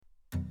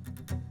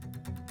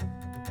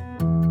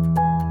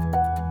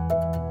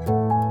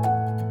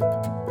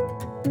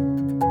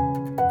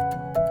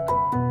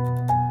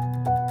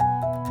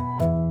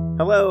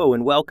Hello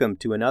and welcome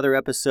to another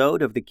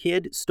episode of the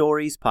Kid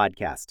Stories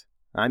Podcast.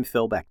 I'm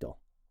Phil Bechtel.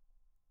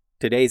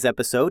 Today's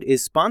episode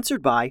is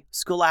sponsored by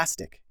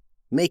Scholastic,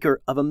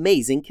 maker of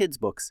amazing kids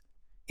books,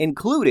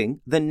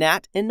 including the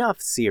Nat Enough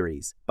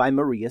series by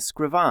Maria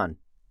Scrivan.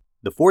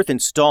 The fourth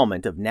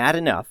installment of Nat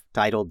Enough,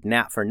 titled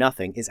Nat for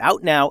Nothing, is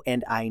out now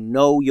and I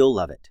know you'll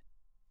love it.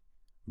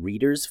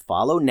 Readers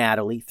follow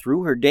Natalie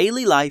through her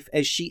daily life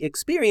as she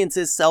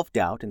experiences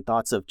self-doubt and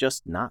thoughts of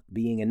just not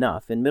being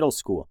enough in middle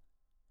school.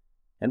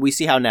 And we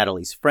see how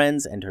Natalie's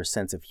friends and her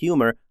sense of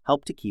humor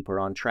help to keep her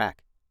on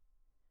track.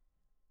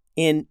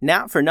 In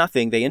Nat for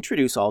Nothing, they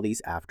introduce all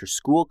these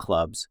after-school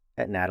clubs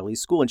at Natalie's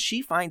school, and she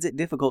finds it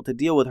difficult to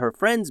deal with her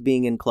friends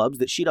being in clubs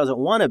that she doesn't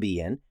want to be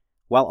in,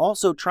 while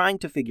also trying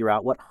to figure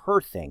out what her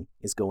thing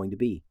is going to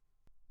be.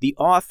 The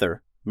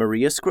author,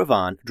 Maria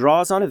Scrivan,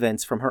 draws on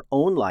events from her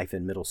own life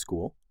in middle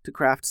school to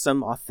craft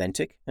some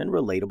authentic and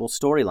relatable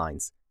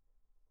storylines.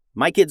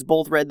 My kids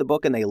both read the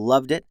book and they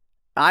loved it.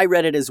 I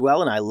read it as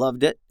well, and I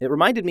loved it. It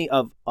reminded me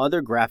of other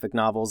graphic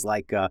novels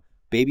like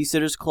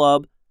Babysitter's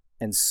Club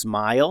and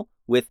Smile,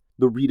 with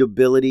the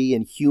readability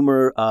and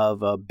humor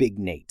of Big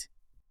Nate.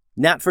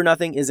 Nat for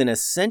Nothing is an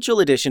essential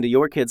addition to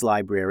your kids'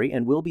 library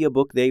and will be a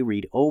book they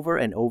read over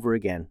and over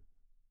again.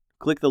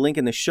 Click the link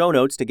in the show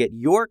notes to get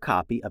your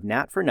copy of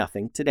Nat for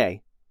Nothing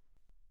today.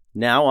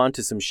 Now on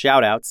to some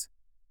shout-outs.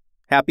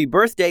 Happy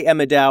birthday,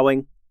 Emma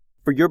Dowing.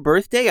 For your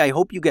birthday, I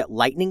hope you get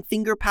lightning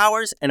finger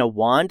powers and a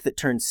wand that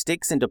turns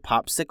sticks into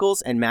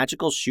popsicles and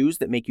magical shoes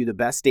that make you the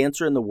best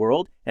dancer in the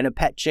world and a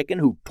pet chicken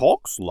who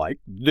talks like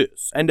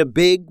this and a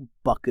big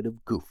bucket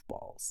of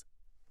goofballs.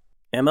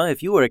 Emma,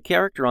 if you were a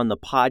character on the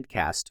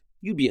podcast,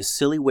 you'd be a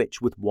silly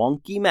witch with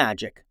wonky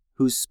magic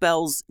whose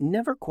spells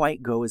never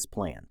quite go as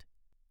planned.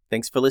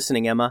 Thanks for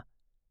listening, Emma.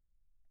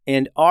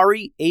 And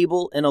Ari,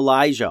 Abel, and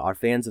Elijah are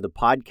fans of the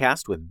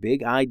podcast with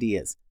big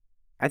ideas.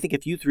 I think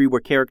if you three were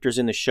characters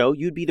in the show,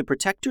 you'd be the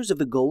protectors of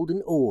the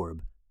golden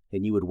orb,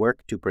 and you would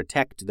work to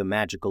protect the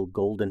magical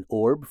golden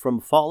orb from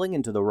falling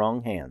into the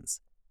wrong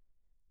hands.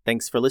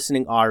 Thanks for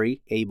listening,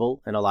 Ari,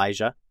 Abel, and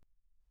Elijah.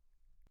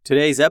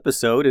 Today's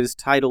episode is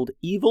titled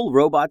Evil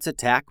Robots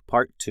Attack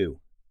Part 2.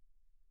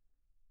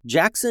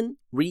 Jackson,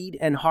 Reed,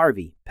 and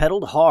Harvey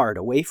pedaled hard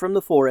away from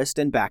the forest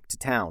and back to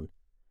town.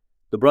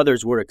 The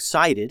brothers were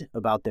excited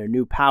about their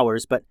new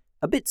powers, but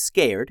a bit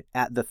scared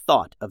at the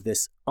thought of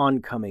this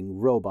oncoming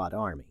robot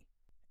army.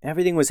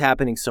 Everything was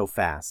happening so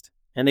fast,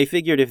 and they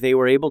figured if they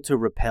were able to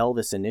repel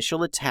this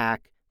initial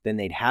attack, then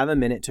they'd have a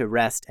minute to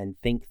rest and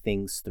think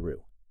things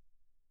through.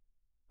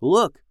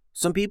 Look,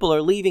 some people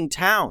are leaving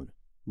town,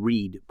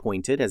 Reed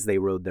pointed as they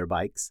rode their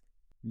bikes.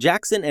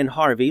 Jackson and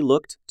Harvey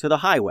looked to the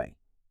highway,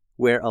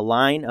 where a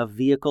line of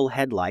vehicle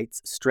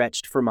headlights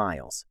stretched for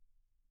miles.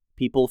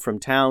 People from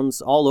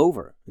towns all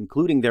over,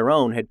 including their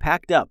own, had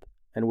packed up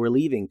and were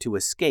leaving to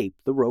escape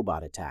the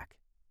robot attack.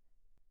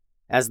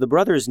 As the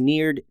brothers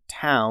neared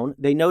town,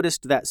 they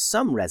noticed that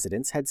some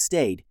residents had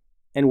stayed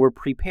and were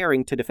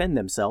preparing to defend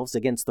themselves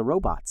against the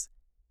robots.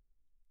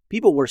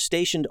 People were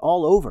stationed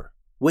all over,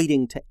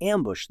 waiting to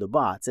ambush the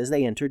bots as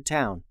they entered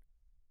town.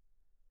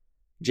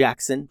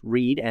 Jackson,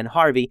 Reed, and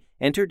Harvey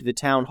entered the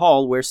town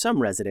hall where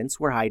some residents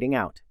were hiding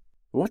out.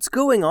 "What's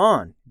going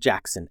on?"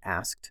 Jackson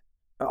asked.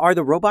 "Are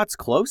the robots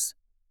close?"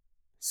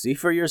 "See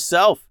for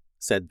yourself,"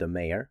 said the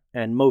mayor,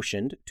 and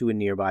motioned to a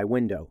nearby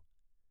window.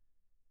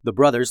 The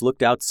brothers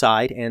looked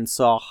outside and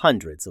saw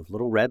hundreds of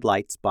little red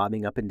lights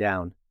bobbing up and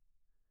down.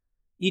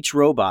 Each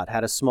robot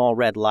had a small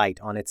red light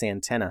on its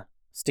antenna,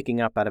 sticking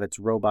up out of its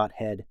robot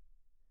head.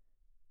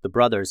 The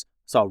brothers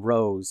saw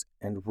rows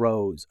and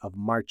rows of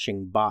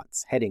marching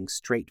bots heading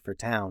straight for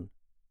town.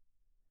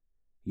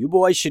 "You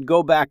boys should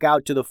go back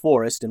out to the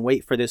forest and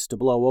wait for this to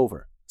blow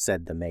over,"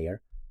 said the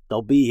mayor.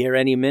 "They'll be here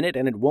any minute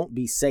and it won't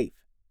be safe."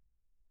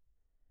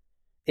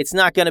 "It's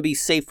not going to be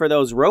safe for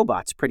those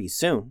robots pretty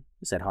soon,"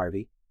 said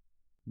Harvey.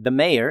 The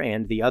mayor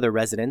and the other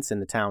residents in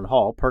the town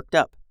hall perked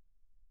up.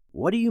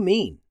 "What do you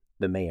mean?"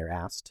 the mayor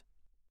asked.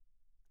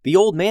 "The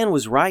old man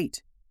was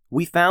right.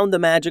 We found the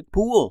magic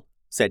pool,"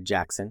 said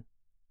Jackson.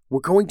 "We're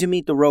going to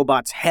meet the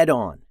robots head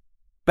on.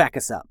 Back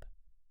us up."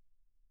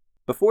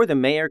 Before the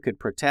mayor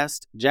could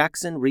protest,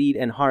 Jackson, Reed,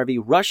 and Harvey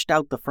rushed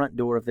out the front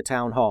door of the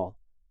town hall.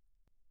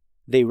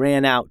 They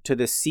ran out to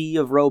the sea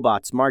of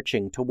robots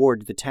marching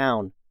toward the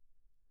town.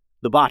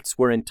 The bots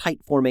were in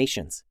tight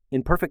formations,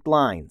 in perfect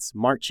lines,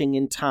 marching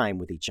in time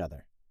with each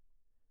other.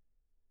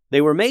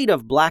 They were made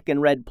of black and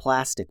red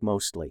plastic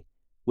mostly,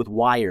 with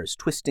wires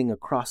twisting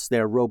across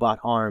their robot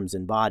arms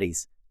and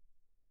bodies.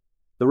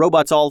 The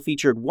robots all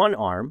featured one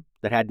arm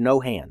that had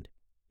no hand.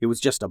 It was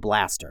just a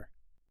blaster.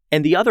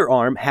 And the other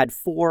arm had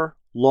 4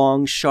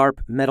 long, sharp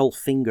metal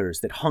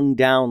fingers that hung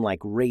down like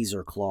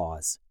razor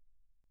claws.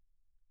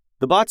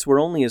 The bots were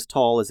only as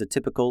tall as a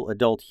typical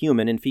adult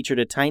human and featured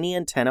a tiny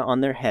antenna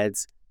on their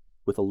heads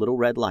with a little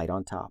red light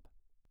on top.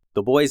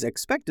 The boys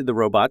expected the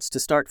robots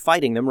to start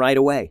fighting them right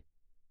away.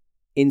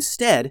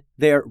 Instead,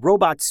 their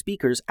robot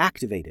speakers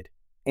activated,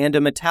 and a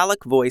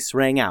metallic voice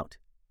rang out.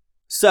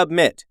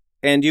 "Submit,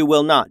 and you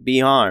will not be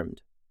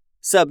harmed.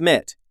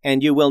 Submit,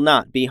 and you will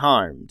not be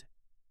harmed,"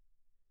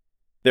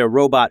 Their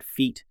robot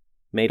feet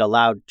made a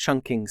loud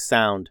chunking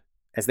sound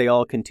as they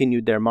all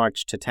continued their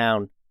march to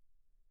town.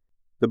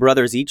 The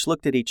brothers each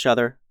looked at each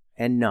other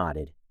and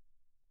nodded.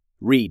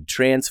 Reed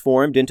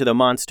transformed into the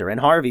monster, and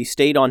Harvey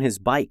stayed on his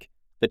bike,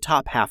 the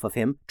top half of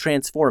him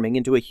transforming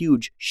into a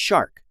huge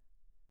shark.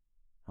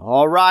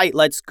 "All right,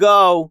 let's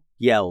go,"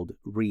 yelled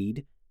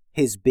Reed.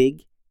 His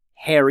big,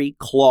 hairy,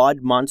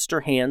 clawed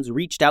monster hands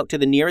reached out to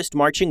the nearest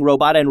marching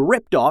robot and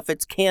ripped off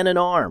its cannon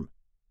arm.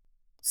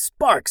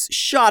 Sparks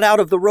shot out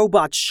of the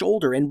robot's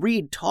shoulder, and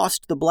Reed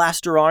tossed the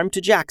blaster arm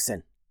to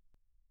Jackson.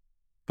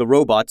 The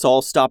robots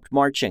all stopped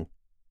marching.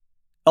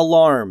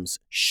 Alarms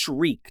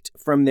shrieked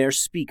from their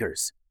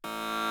speakers.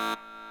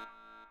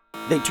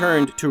 They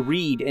turned to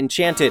Reed and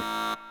chanted,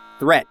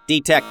 "Threat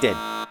detected!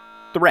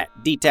 Threat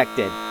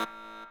detected!"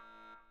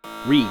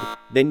 Reed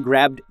then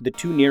grabbed the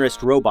two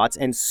nearest robots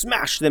and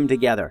smashed them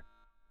together.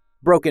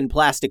 Broken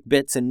plastic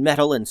bits and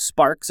metal and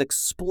sparks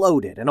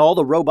exploded, and all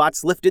the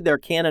robots lifted their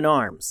cannon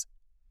arms.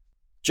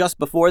 Just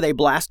before they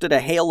blasted a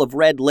hail of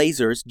red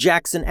lasers,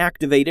 Jackson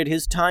activated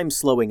his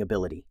time-slowing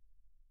ability.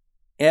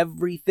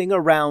 Everything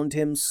around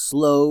him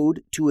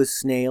slowed to a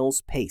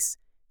snail's pace,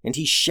 and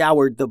he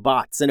showered the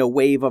bots in a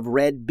wave of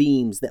red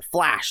beams that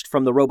flashed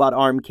from the robot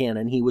arm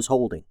cannon he was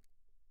holding.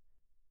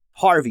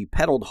 Harvey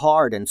pedaled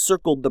hard and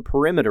circled the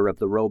perimeter of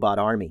the robot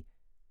army.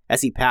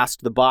 As he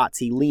passed the bots,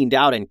 he leaned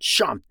out and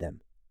chomped them.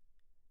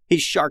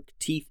 His shark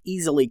teeth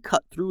easily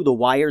cut through the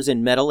wires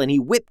and metal, and he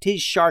whipped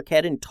his shark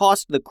head and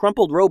tossed the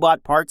crumpled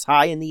robot parts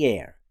high in the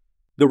air.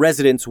 The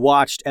residents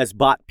watched as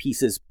bot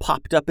pieces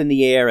popped up in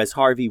the air as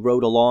Harvey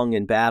rode along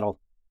in battle.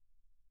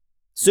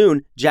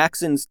 Soon,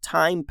 Jackson's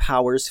time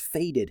powers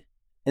faded,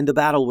 and the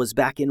battle was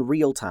back in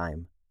real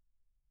time.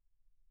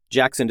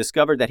 Jackson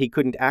discovered that he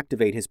couldn't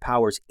activate his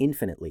powers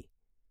infinitely.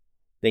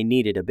 They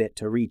needed a bit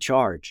to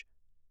recharge.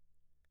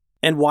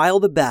 And while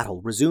the battle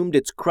resumed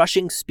its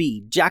crushing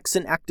speed,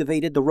 Jackson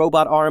activated the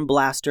robot arm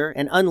blaster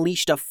and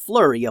unleashed a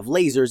flurry of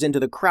lasers into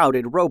the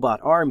crowded robot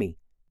army.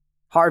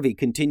 Harvey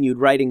continued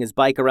riding his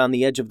bike around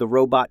the edge of the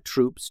robot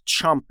troops,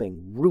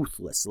 chomping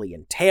ruthlessly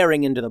and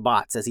tearing into the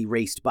bots as he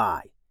raced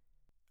by.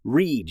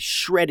 Reed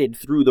shredded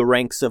through the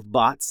ranks of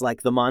bots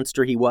like the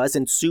monster he was,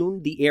 and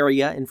soon the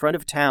area in front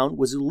of town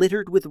was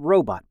littered with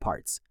robot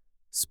parts,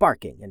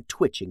 sparking and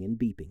twitching and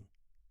beeping.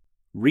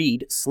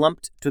 Reed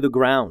slumped to the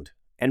ground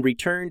and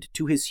returned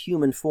to his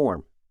human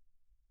form,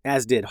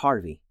 as did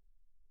Harvey.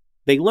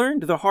 They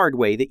learned the hard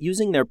way that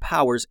using their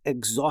powers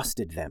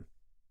exhausted them,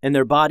 and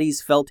their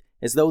bodies felt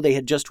as though they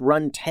had just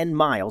run 10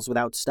 miles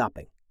without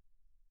stopping.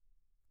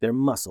 Their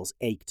muscles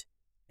ached,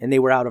 and they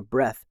were out of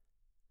breath.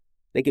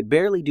 They could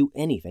barely do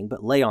anything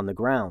but lay on the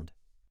ground.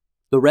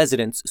 The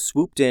residents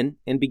swooped in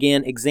and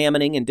began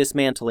examining and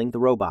dismantling the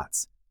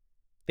robots.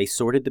 They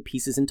sorted the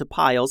pieces into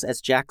piles as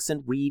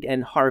Jackson, Reed,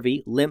 and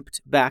Harvey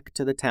limped back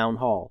to the town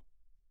hall.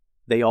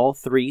 They all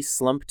three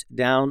slumped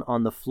down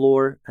on the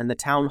floor, and the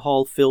town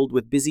hall filled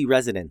with busy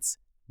residents,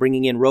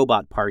 bringing in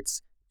robot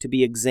parts to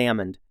be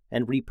examined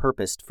and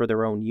repurposed for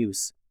their own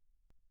use.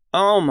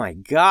 "Oh my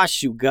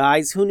gosh, you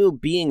guys, who knew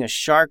being a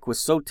shark was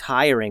so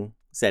tiring?"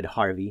 said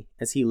Harvey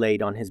as he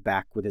laid on his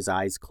back with his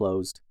eyes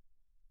closed.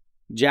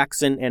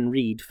 Jackson and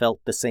Reed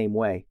felt the same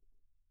way.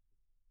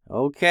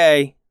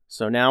 "Okay,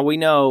 so now we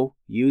know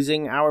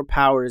using our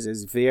powers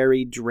is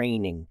very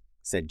draining,"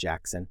 said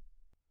Jackson.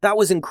 "That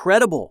was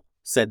incredible,"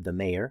 said the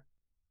mayor.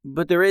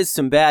 "But there is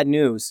some bad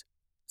news,"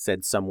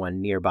 said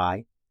someone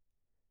nearby.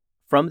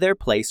 From their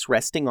place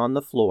resting on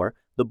the floor,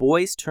 the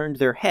boys turned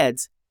their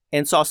heads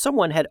and saw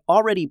someone had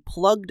already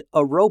plugged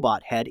a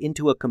robot head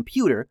into a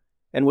computer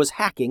and was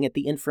hacking at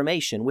the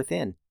information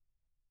within.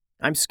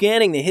 "I'm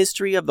scanning the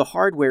history of the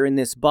hardware in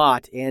this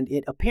bot, and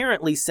it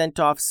apparently sent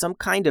off some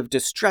kind of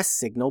distress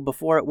signal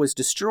before it was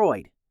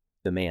destroyed,"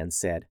 the man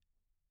said.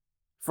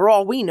 "For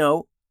all we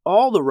know,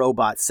 all the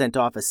robots sent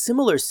off a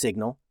similar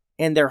signal,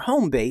 and their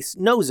home base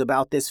knows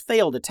about this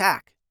failed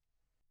attack."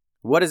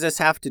 "What does this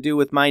have to do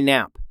with my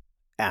nap?"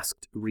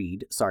 asked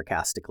Reed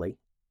sarcastically.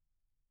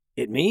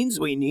 "It means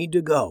we need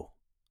to go,"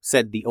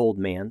 said the old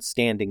man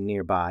standing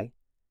nearby.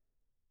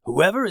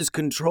 "Whoever is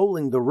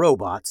controlling the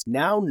robots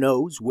now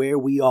knows where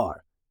we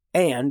are,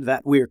 and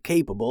that we're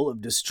capable of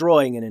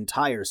destroying an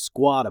entire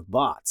squad of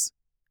bots."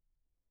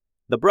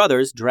 The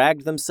brothers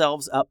dragged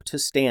themselves up to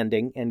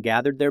standing and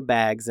gathered their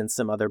bags and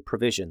some other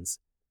provisions.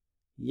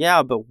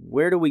 "Yeah, but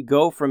where do we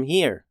go from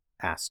here?"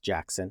 asked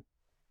Jackson.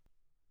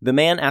 The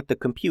man at the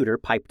computer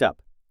piped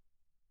up.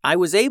 "I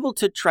was able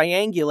to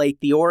triangulate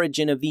the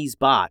origin of these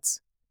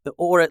bots,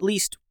 or at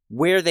least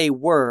where they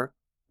were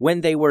when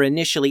they were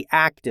initially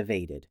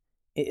activated.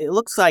 It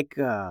looks like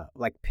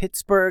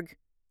Pittsburgh,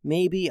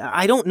 maybe?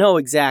 I don't know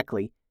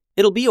exactly.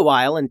 It'll be a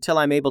while until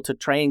I'm able to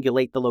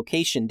triangulate the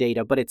location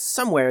data, but it's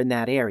somewhere in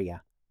that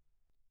area."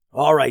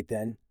 "All right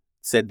then,"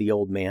 said the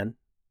old man.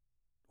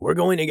 "We're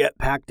going to get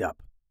packed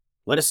up.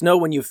 Let us know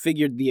when you've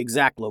figured the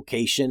exact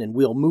location, and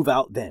we'll move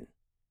out then."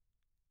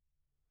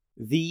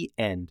 The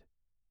end.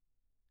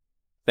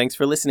 Thanks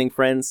for listening,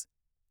 friends.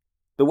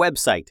 The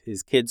website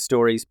is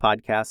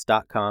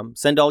kidstoriespodcast.com.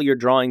 Send all your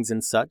drawings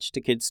and such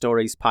to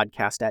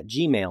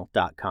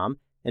kidstoriespodcast@gmail.com,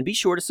 and be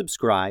sure to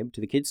subscribe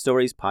to the Kid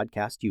Stories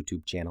Podcast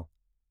YouTube channel.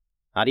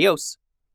 Adios.